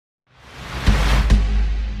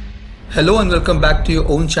Hello and welcome back to your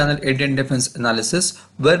own channel Indian Defense Analysis,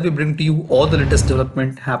 where we bring to you all the latest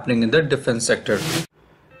development happening in the defense sector.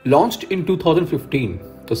 Launched in 2015,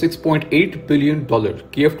 the $6.8 billion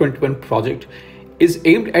KF-21 project is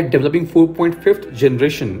aimed at developing 4.5th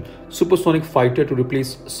generation supersonic fighter to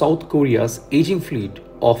replace South Korea's aging fleet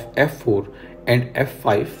of F-4 and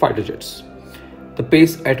F-5 fighter jets. The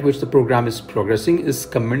pace at which the program is progressing is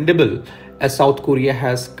commendable, as South Korea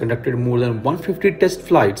has conducted more than 150 test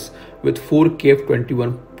flights with 4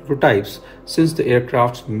 KF-21 prototypes since the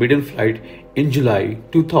aircraft's maiden flight in July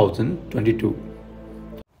 2022.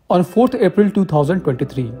 On 4th April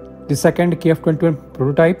 2023, the second KF-21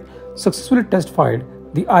 prototype successfully test-fired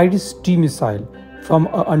the IRIS-T missile from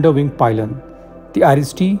an underwing pylon. The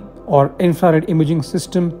IRIS-T, or Infrared Imaging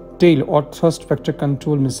System Tail or Thrust Vector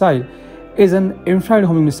Control Missile, is an infrared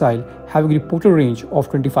homing missile having a reported range of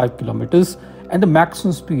 25 kilometers and a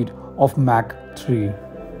maximum speed of Mach 3.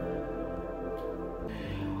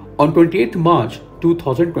 On 28 March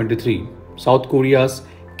 2023, South Korea's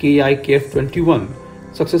KF-21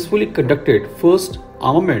 successfully conducted first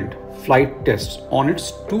armament flight tests on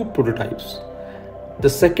its two prototypes. The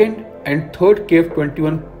second and third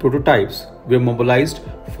KF-21 prototypes were mobilized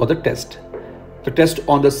for the test. The test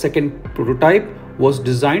on the second prototype was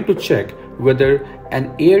designed to check whether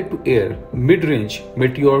an air-to-air mid-range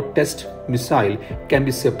Meteor test missile can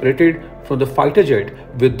be separated from the fighter jet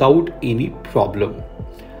without any problem.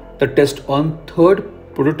 The test on third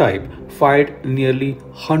prototype fired nearly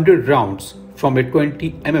 100 rounds from a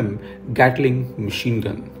 20 mm Gatling machine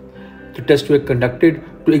gun. The tests were conducted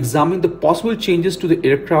to examine the possible changes to the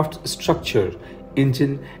aircraft's structure,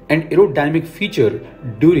 engine and aerodynamic feature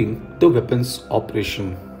during the weapons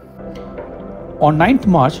operation. On 9th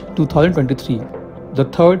March 2023, the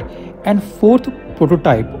third and fourth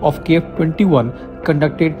prototype of KF-21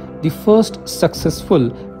 conducted the first successful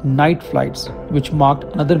night flights, which marked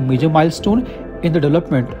another major milestone in the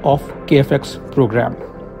development of KFX program.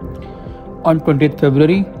 On 20th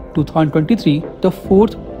February 2023, the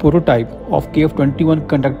fourth prototype of KF-21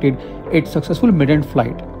 conducted its successful maiden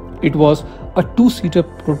flight. It was a two-seater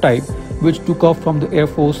prototype which took off from the Air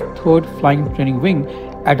Force 3rd Flying Training Wing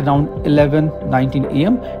at around 11:19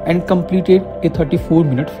 am and completed a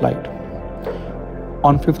 34-minute flight.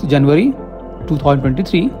 On 5th January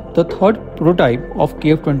 2023, the third prototype of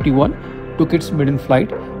KF-21 took its maiden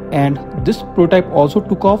flight, and this prototype also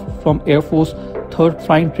took off from Air Force 3rd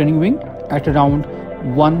Flying Training Wing at around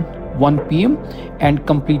 1 p.m. and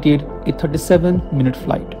completed a 37-minute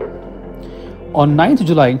flight. On 9th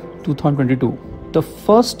July 2022, the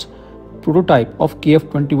first prototype of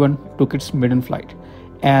KF-21 took its maiden flight,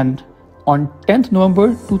 and on 10th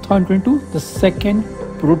November 2022, the second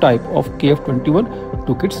prototype of KF-21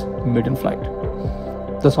 took its maiden flight.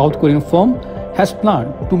 The South Korean firm has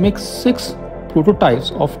planned to make 6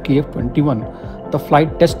 prototypes of KF-21. The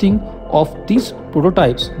flight testing of these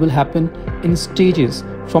prototypes will happen in stages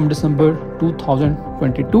from December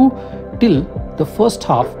 2022 till the first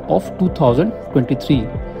half of 2023.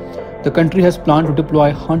 The country has planned to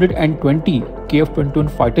deploy 120 KF-21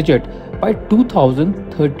 fighter jet by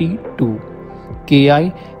 2032.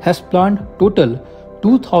 KI has planned total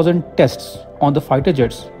 2000 tests on the fighter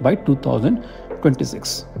jets by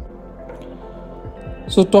 2026.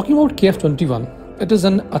 So talking about KF-21, it is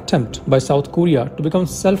an attempt by South Korea to become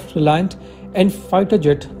self-reliant in fighter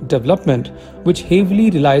jet development, which heavily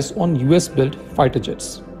relies on US-built fighter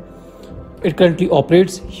jets. It currently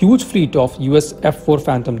operates huge fleet of US F-4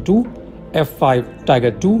 Phantom II, F-5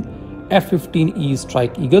 Tiger II, F-15E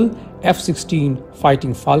Strike Eagle, F-16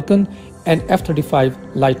 Fighting Falcon and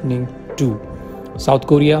F-35 Lightning II. South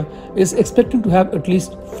Korea is expecting to have at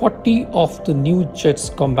least 40 of the new jets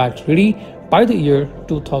combat ready by the year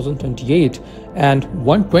 2028 and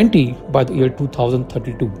 120 by the year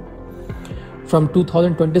 2032. From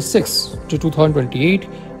 2026 to 2028,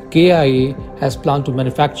 KIA has planned to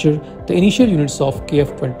manufacture the initial units of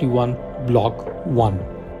KF-21 Block 1.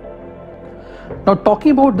 Now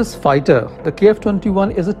talking about this fighter, the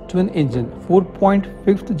KF-21 is a twin-engine,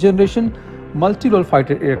 4.5th generation multi-role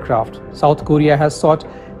fighter aircraft. South Korea has sought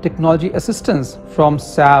technology assistance from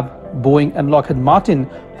Saab, Boeing and Lockheed Martin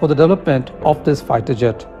for the development of this fighter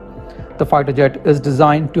jet. The fighter jet is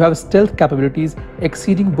designed to have stealth capabilities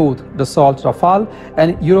exceeding both Dassault Rafale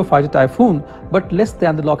and Eurofighter Typhoon, but less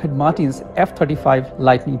than the Lockheed Martin's F-35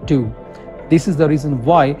 Lightning II. This is the reason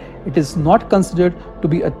why it is not considered to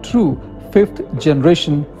be a true 5th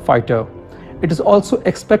generation fighter. It is also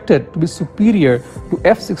expected to be superior to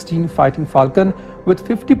F-16 Fighting Falcon with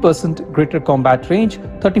 50% greater combat range,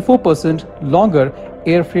 34% longer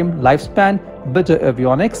airframe lifespan, better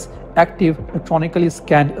avionics, active electronically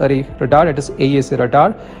scanned array radar, that is AESA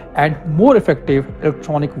radar, and more effective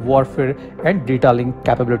electronic warfare and data link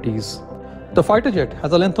capabilities. The fighter jet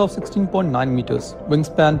has a length of 16.9 meters,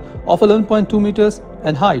 wingspan of 11.2 meters,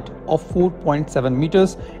 and height of 4.7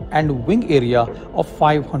 meters, and wing area of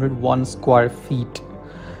 501 square feet.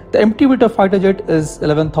 The empty weight of fighter jet is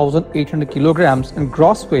 11,800 kilograms and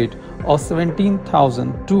gross weight of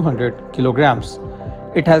 17,200 kilograms.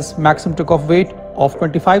 It has maximum takeoff weight of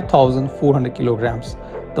 25,400 kilograms.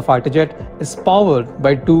 The fighter jet is powered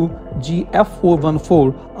by two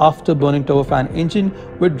KF-21 afterburning turbofan engine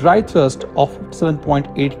with dry thrust of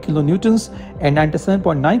 7.8 kilonewtons and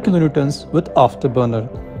 97.9 kilonewtons with afterburner.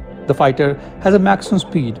 The fighter has a maximum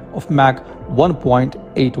speed of Mach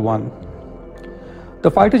 1.81. The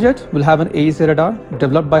fighter jet will have an AESA radar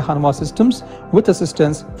developed by Hanwha Systems with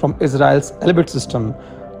assistance from Israel's Elbit system.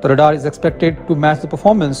 The radar is expected to match the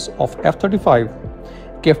performance of F-35.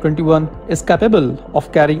 KF-21 is capable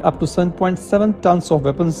of carrying up to 7.7 tons of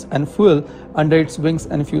weapons and fuel under its wings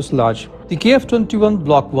and fuselage. The KF-21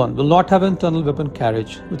 Block 1 will not have internal weapon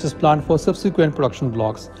carriage, which is planned for subsequent production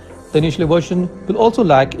blocks. The initial version will also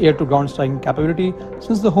lack air-to-ground striking capability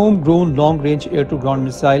since the homegrown long-range air-to-ground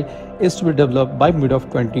missile is to be developed by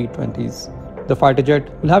mid-2020s. The fighter jet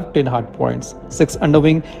will have 10 hardpoints, 6 under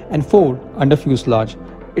wing and 4 under fuselage.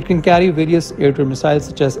 It can carry various air-to-air missiles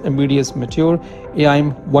such as MBDS Meteor,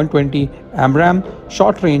 AIM-120 AMRAAM,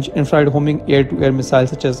 short-range infrared homing air-to-air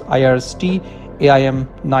missiles such as IRST, AIM-9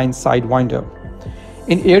 Sidewinder.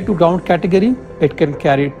 In air-to-ground category, it can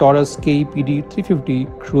carry Taurus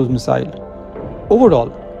KEPD-350 cruise missile.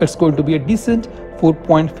 Overall, it's going to be a decent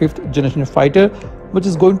 4.5th generation fighter, which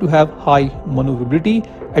is going to have high maneuverability,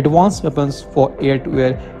 advanced weapons for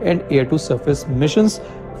air-to-air and air-to-surface missions,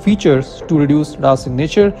 features to reduce radar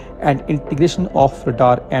signature, and integration of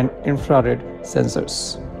radar and infrared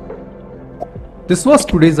sensors. This was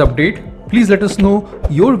today's update. Please let us know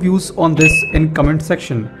your views on this in comment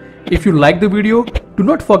section. If you like the video, do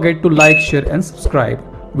not forget to like, share and subscribe.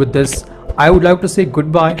 With this, I would like to say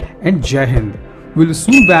goodbye and Jai Hind. We'll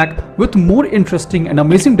soon back with more interesting and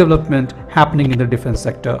amazing development happening in the defense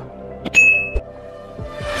sector.